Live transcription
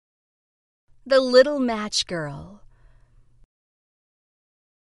The Little Match Girl.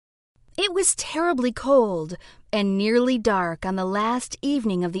 It was terribly cold and nearly dark on the last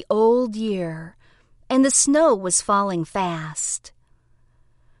evening of the old year, and the snow was falling fast.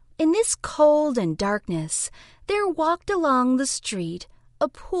 In this cold and darkness, there walked along the street a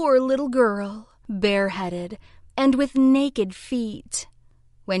poor little girl, bareheaded and with naked feet.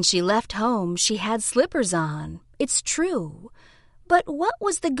 When she left home, she had slippers on, it's true, but what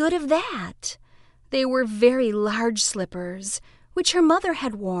was the good of that? They were very large slippers, which her mother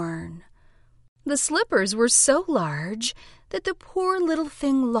had worn. The slippers were so large that the poor little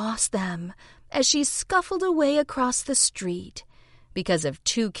thing lost them as she scuffled away across the street because of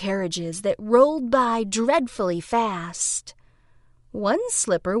two carriages that rolled by dreadfully fast. One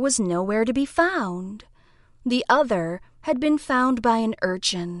slipper was nowhere to be found. The other had been found by an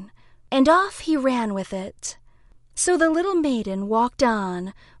urchin, and off he ran with it. So the little maiden walked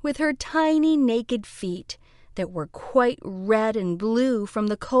on with her tiny naked feet that were quite red and blue from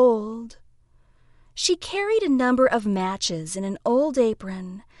the cold. She carried a number of matches in an old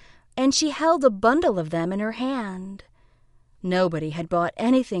apron, and she held a bundle of them in her hand. Nobody had bought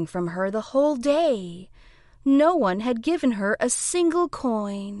anything from her the whole day. No one had given her a single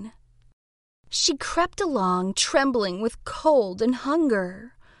coin. She crept along, trembling with cold and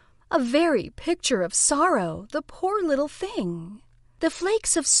hunger. A very picture of sorrow, the poor little thing. The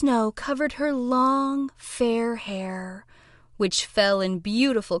flakes of snow covered her long, fair hair, which fell in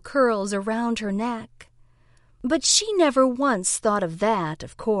beautiful curls around her neck. But she never once thought of that,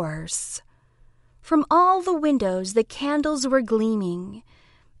 of course. From all the windows the candles were gleaming,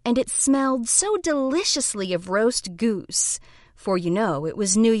 and it smelled so deliciously of roast goose, for you know it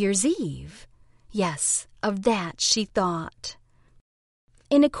was New Year's Eve. Yes, of that she thought.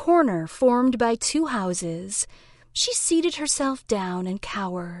 In a corner formed by two houses, she seated herself down and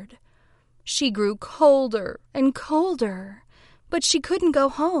cowered. She grew colder and colder, but she couldn't go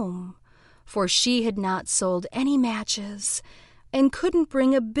home, for she had not sold any matches and couldn't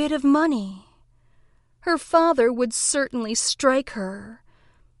bring a bit of money. Her father would certainly strike her,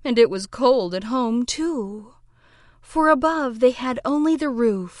 and it was cold at home, too, for above they had only the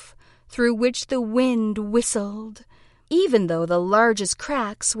roof, through which the wind whistled, even though the largest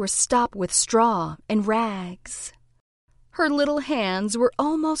cracks were stopped with straw and rags. Her little hands were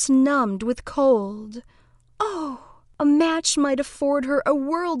almost numbed with cold. Oh, a match might afford her a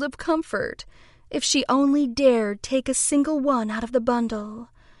world of comfort if she only dared take a single one out of the bundle,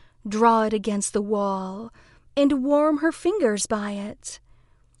 draw it against the wall, and warm her fingers by it.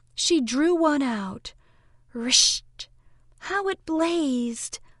 She drew one out. Risht! How it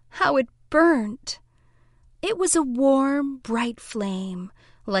blazed! How it burnt! It was a warm, bright flame,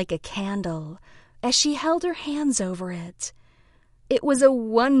 like a candle, as she held her hands over it. It was a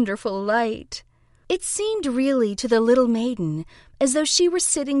wonderful light. It seemed really to the little maiden as though she were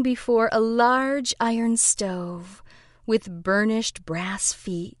sitting before a large iron stove, with burnished brass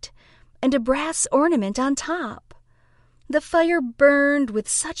feet, and a brass ornament on top. The fire burned with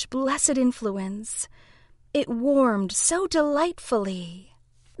such blessed influence. It warmed so delightfully.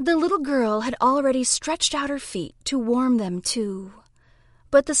 The little girl had already stretched out her feet to warm them too.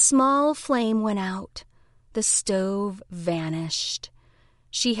 But the small flame went out. The stove vanished.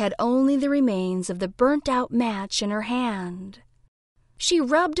 She had only the remains of the burnt-out match in her hand. She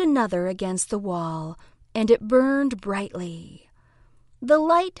rubbed another against the wall, and it burned brightly. The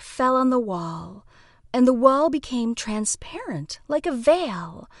light fell on the wall, and the wall became transparent like a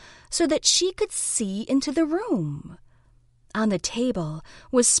veil, so that she could see into the room. On the table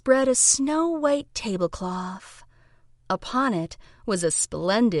was spread a snow-white tablecloth. Upon it was a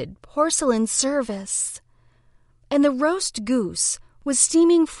splendid porcelain service, and the roast goose was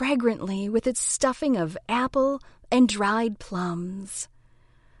steaming fragrantly with its stuffing of apple and dried plums.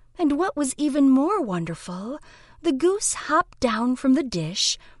 And what was even more wonderful, the goose hopped down from the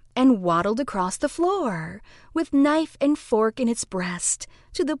dish and waddled across the floor, with knife and fork in its breast,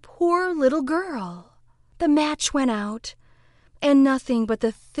 to the poor little girl. The match went out, and nothing but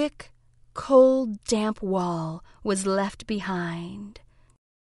the thick, cold, damp wall was left behind.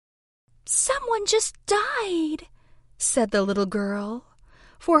 "Someone just died," said the little girl,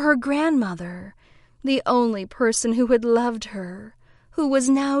 for her grandmother, the only person who had loved her, who was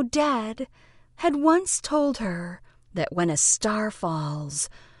now dead, had once told her that when a star falls,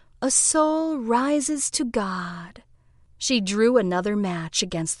 a soul rises to God. She drew another match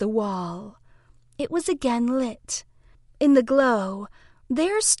against the wall. It was again lit. In the glow,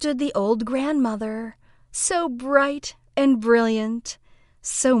 there stood the old grandmother, so bright and brilliant,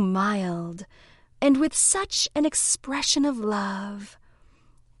 so mild, and with such an expression of love.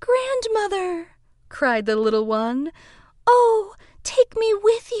 "Grandmother," Grandmother!" cried the little one. "Oh, take me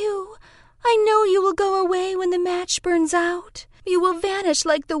with you. I know you will go away when the match burns out. You will vanish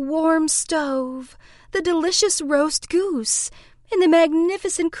like the warm stove, the delicious roast goose, and the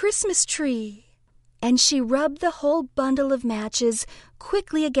magnificent Christmas tree." And she rubbed the whole bundle of matches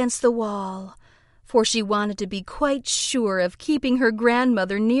quickly against the wall, for she wanted to be quite sure of keeping her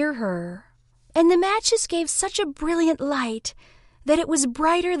grandmother near her. And the matches gave such a brilliant light that it was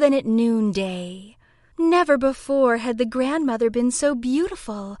brighter than at noonday. Never before had the grandmother been so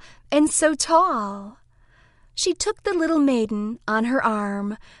beautiful and so tall. She took the little maiden on her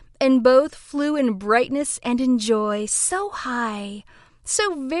arm, and both flew in brightness and in joy so high,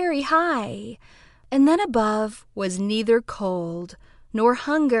 so very high. And then above was neither cold, nor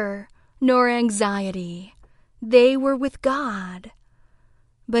hunger, nor anxiety. They were with God.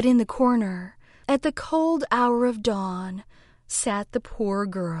 But in the corner, at the cold hour of dawn, sat the poor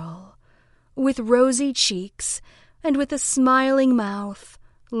girl, with rosy cheeks and with a smiling mouth,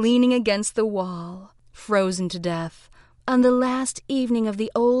 leaning against the wall, frozen to death, on the last evening of the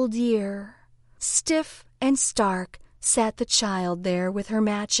old year. Stiff and stark sat the child there with her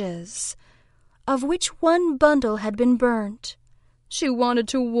matches, of which one bundle had been burnt. She wanted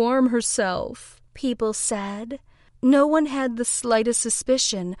to warm herself, people said. No one had the slightest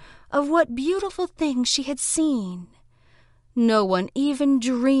suspicion of what beautiful thing she had seen. No one even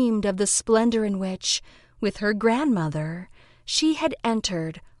dreamed of the splendor in which, with her grandmother, she had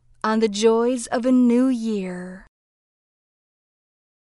entered on the joys of a new year.